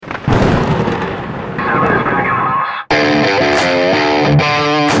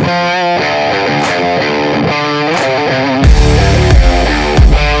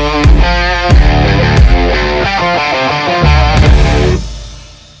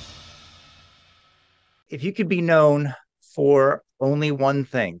If you could be known for only one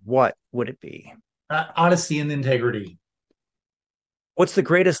thing, what would it be? Honesty and integrity. What's the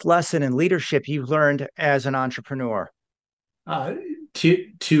greatest lesson in leadership you've learned as an entrepreneur? Uh, to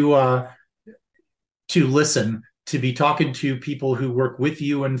to uh, to listen, to be talking to people who work with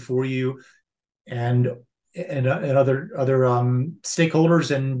you and for you, and and other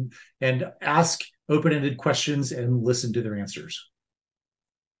stakeholders, and ask open-ended questions and listen to their answers.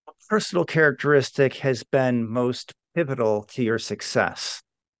 Personal characteristic has been most pivotal to your success?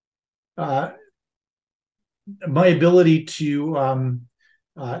 Uh, my ability to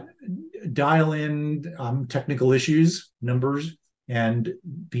uh, dial in technical issues, numbers, and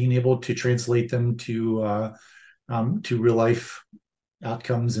being able to translate them to real life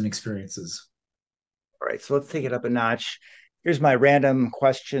outcomes and experiences. All right, so let's take it up a notch. Here's my random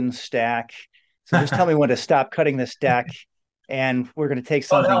question stack. So just tell me when to stop cutting this deck, and we're going to take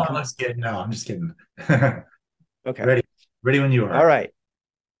Oh something. no, I'm just kidding. No, I'm just kidding. Okay. Ready, ready when you All are. right.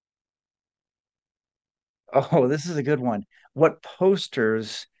 Oh, this is a good one. What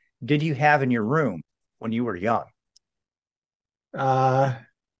posters did you have in your room when you were young? Uh,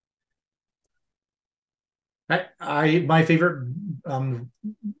 my favorite um,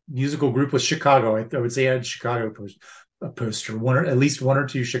 musical group was Chicago. I would say I had a poster, one or at least one or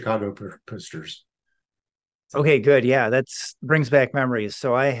two Chicago posters. Okay, good. Yeah, that's brings back memories.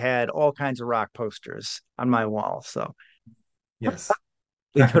 So I had all kinds of rock posters on my wall. So Yes.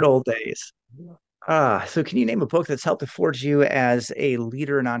 the good old days. So can you name a book that's helped to forge you as a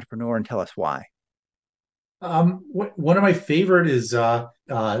leader and entrepreneur and tell us why? One of my favorite is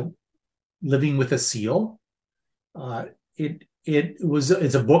Living with a Seal.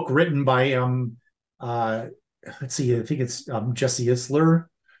 It's a book written by uh, let's see, I think it's Jesse Isler,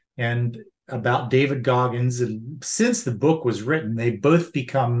 and about David Goggins. And since the book was written, they both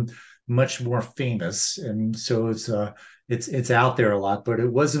become much more famous, and so it's out there a lot. But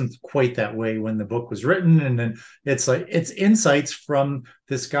it wasn't quite that way when the book was written. And then it's insights from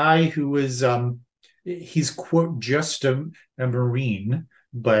this guy who was he's quote just a Marine,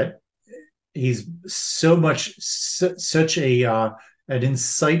 but he's such a an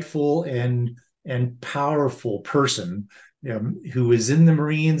insightful and powerful person, who is in the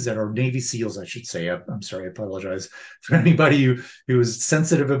Marines and or Navy SEALs, I should say. I'm sorry, I apologize for anybody who is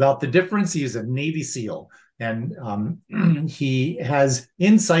sensitive about the difference. He is a Navy SEAL, and he has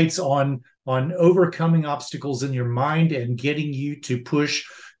insights on overcoming obstacles in your mind and getting you to push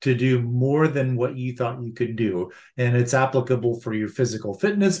to do more than what you thought you could do. And it's applicable for your physical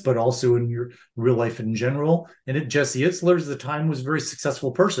fitness, but also in your real life in general. And Jesse Itzler at the time was a very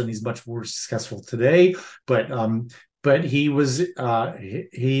successful person. He's much more successful today, but he was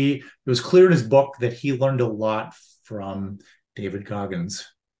it was clear in his book that he learned a lot from David Goggins,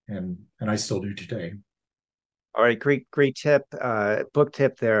 and I still do today. All right, great tip, book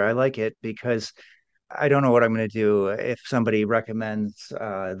tip there. I like it because I don't know what I'm going to do if somebody recommends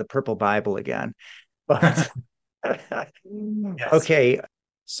the Purple Bible again. But Yes. okay,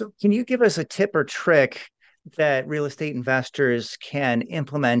 so can you give us a tip or trick that real estate investors can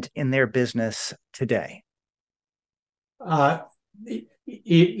implement in their business today? Uh, it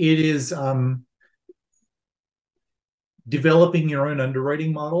is developing your own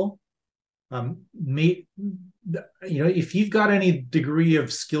underwriting model. May, if you've got any degree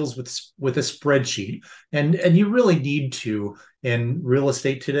of skills with a spreadsheet, and you really need to in real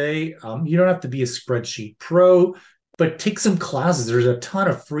estate today, you don't have to be a spreadsheet pro, but take some classes. There's a ton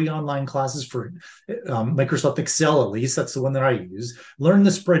of free online classes for Microsoft Excel. At least that's the one that I use. Learn the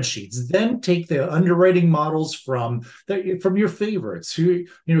spreadsheets, then take the underwriting models from your favorites. Who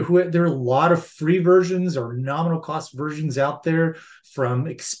there are a lot of free versions or nominal cost versions out there from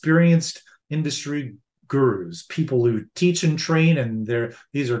experienced industry gurus, people who teach and train, and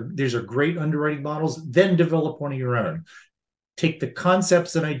these are great underwriting models. Then develop one of your own. Take the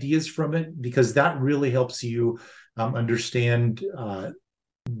concepts and ideas from it, because that really helps you understand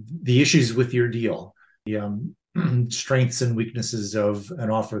the issues with your deal, the strengths and weaknesses of an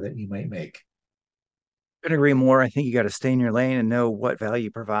offer that you might make. Couldn't agree more. I think you got to stay in your lane and know what value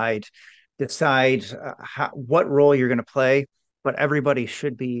you provide. Decide what role you're going to play, but everybody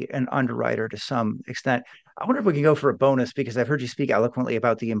should be an underwriter to some extent. I wonder if we can go for a bonus because I've heard you speak eloquently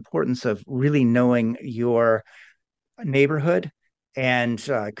about the importance of really knowing your neighborhood. And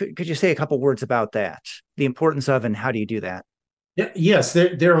could you say a couple words about that? The importance of and how do you do that? Yeah, yes,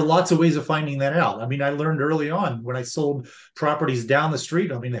 there are lots of ways of finding that out. I mean, I learned early on when I sold properties down the street.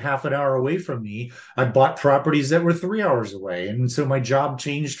 I mean, a half an hour away from me, I bought properties that were 3 hours away. And so my job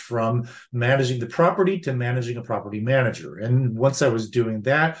changed from managing the property to managing a property manager. And once I was doing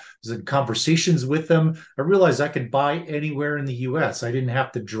that, I was in conversations with them. I realized I could buy anywhere in the US. I didn't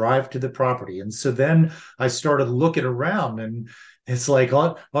have to drive to the property. And so then I started looking around and it's like,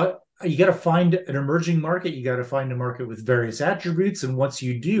 you got to find an emerging market. You got to find a market with various attributes, and once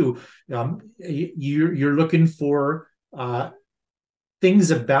you do, you're looking for things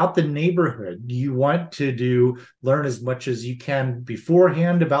about the neighborhood. You want to do learn as much as you can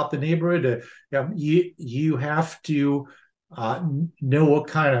beforehand about the neighborhood. You have to know what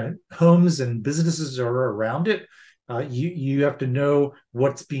kind of homes and businesses are around it. You have to know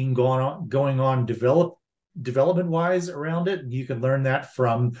what's being going on development wise around it. You can learn that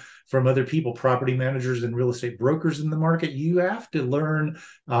from other people, property managers and real estate brokers in the market. You have to learn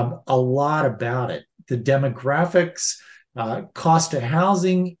a lot about it, the demographics, cost of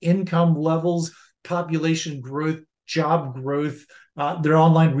housing, income levels, population growth, job growth. There are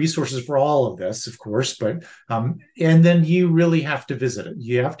online resources for all of this, of course, but and then you really have to visit it.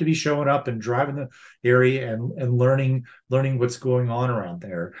 You have to be showing up and driving the area and learning what's going on around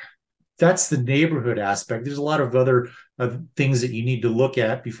there. That's the neighborhood aspect. There's a lot of other things that you need to look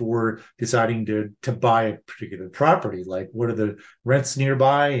at before deciding to buy a particular property. Like what are the rents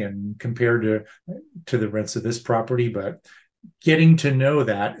nearby and compared to the rents of this property. But getting to know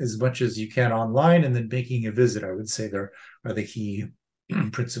that as much as you can online and then making a visit, I would say there are the key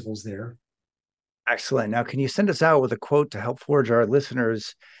principles there. Excellent. Now, can you send us out with a quote to help forge our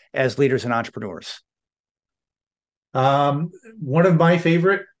listeners as leaders and entrepreneurs? One of my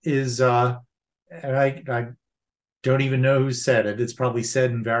favorite is, and I don't even know who said it. It's probably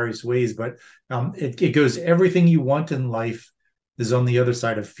said in various ways, but it goes, everything you want in life is on the other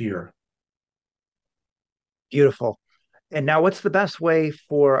side of fear. Beautiful. And now, what's the best way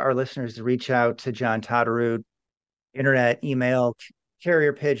for our listeners to reach out to John Todderud? Internet, email,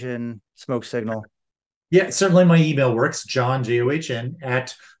 carrier pigeon, smoke signal. Yeah, certainly my email works, John, John,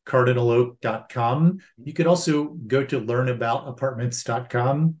 at cardinaloak.com. You could also go to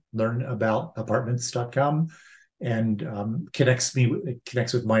learnaboutapartments.com, and connects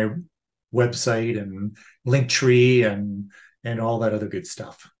with my website and Linktree and all that other good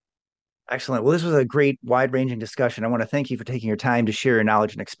stuff. Excellent. Well, this was a great, wide ranging discussion. I want to thank you for taking your time to share your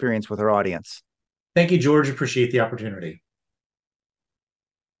knowledge and experience with our audience. Thank you, George. Appreciate the opportunity.